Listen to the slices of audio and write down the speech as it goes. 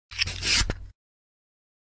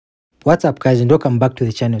What's up guys, and welcome back to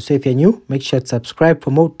the channel. So if you're new, make sure to subscribe for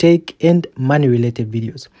more tech and money related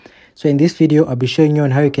videos. So in this video, I'll be showing you on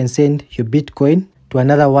how you can send your Bitcoin to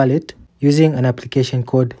another wallet using an application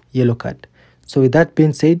called YellowCard. So with that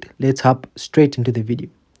being said, let's hop straight into the video.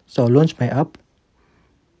 So I'll launch my app.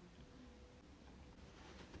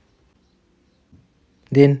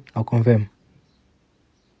 Then I'll confirm.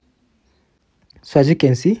 So as you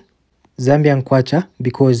can see, Zambian Kwacha,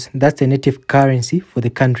 because that's the native currency for the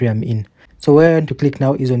country I'm in. So where I want to click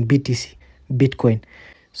now is on BTC, Bitcoin.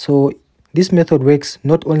 So this method works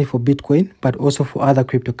not only for Bitcoin, but also for other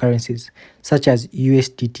cryptocurrencies, such as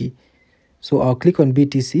USDT. So I'll click on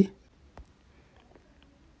BTC.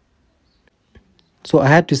 So I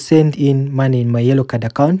had to send in money in my YellowCard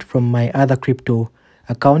account from my other crypto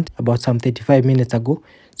account about some 35 minutes ago,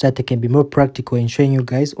 so that I can be more practical in showing you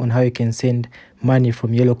guys on how you can send money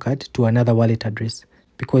from YellowCard to another wallet address.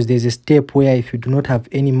 Because there's a step where if you do not have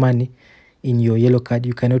any money in your YellowCard,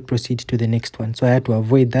 you cannot proceed to the next one. So I had to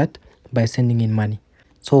avoid that by sending in money.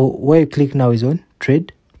 So where you click now is on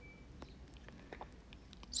trade.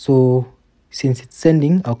 So since it's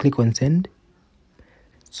sending, I'll click on send.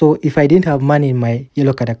 So if I didn't have money in my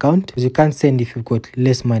YellowCard account, because you can't send if you've got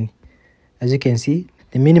less money. As you can see,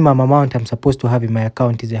 the minimum amount I'm supposed to have in my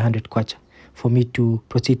account is 100 kwacha for me to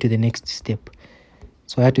proceed to the next step.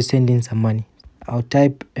 So I had to send in some money. I'll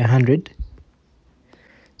type 100.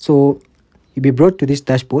 So you'll be brought to this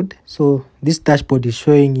dashboard. So this dashboard is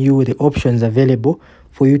showing you the options available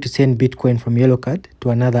for you to send Bitcoin from YellowCard to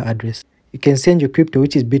another address. You can send your crypto,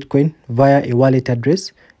 which is Bitcoin, via a wallet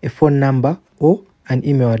address, a phone number, or an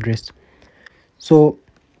email address. So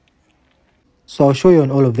I'll show you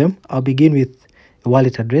on all of them. I'll begin with a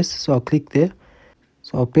wallet address. So I'll click there.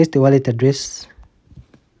 So I'll paste the wallet address.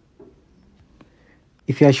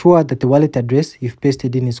 If you are sure that the wallet address you've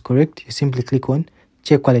pasted in is correct, you simply click on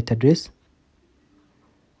check wallet address.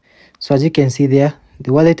 So as you can see there,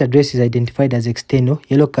 the wallet address is identified as external.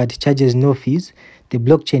 YellowCard charges no fees. The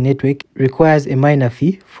blockchain network requires a minor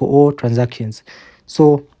fee for all transactions.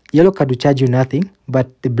 So YellowCard will charge you nothing,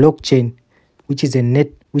 but the blockchain, which is the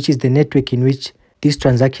network in which this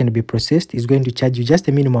transaction will be processed, is going to charge you just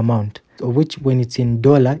a minimum amount, of which when it's in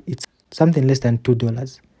dollar, it's something less than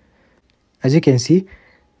 $2. As you can see,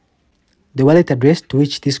 the wallet address to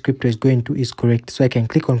which this crypto is going to is correct. So I can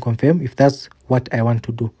click on confirm if that's what I want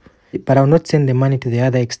to do. But I'll not send the money to the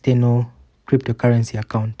other external cryptocurrency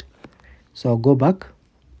account. So I'll go back.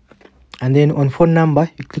 And then on phone number,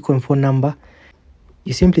 you click on phone number.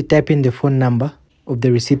 You simply type in the phone number of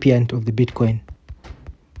the recipient of the Bitcoin.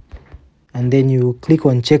 And then you click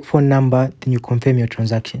on check phone number, then you confirm your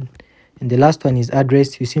transaction. And the last one is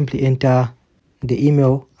address. You simply enter the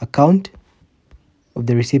email account of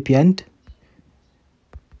the recipient.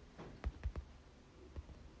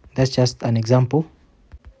 That's just an example.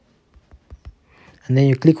 And then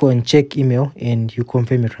you click on check email and you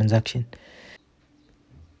confirm your transaction.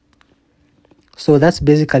 So that's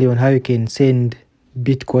basically on how you can send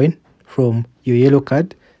Bitcoin from your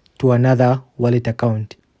YellowCard to another wallet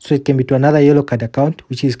account. So it can be to another YellowCard account,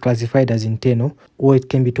 which is classified as internal, or it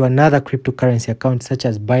can be to another cryptocurrency account such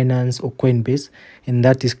as Binance or Coinbase, and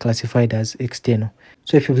that is classified as external.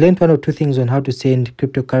 So if you've learned one or two things on how to send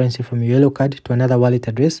cryptocurrency from your YellowCard to another wallet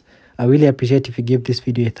address, I really appreciate if you give this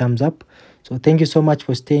video a thumbs up. So thank you so much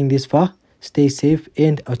for staying this far. Stay safe,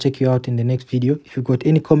 and I'll check you out in the next video. If you've got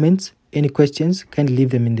any comments, any questions, kindly leave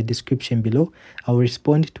them in the description below. I will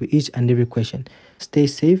respond to each and every question. Stay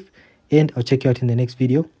safe, and I'll check you out in the next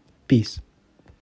video. Peace.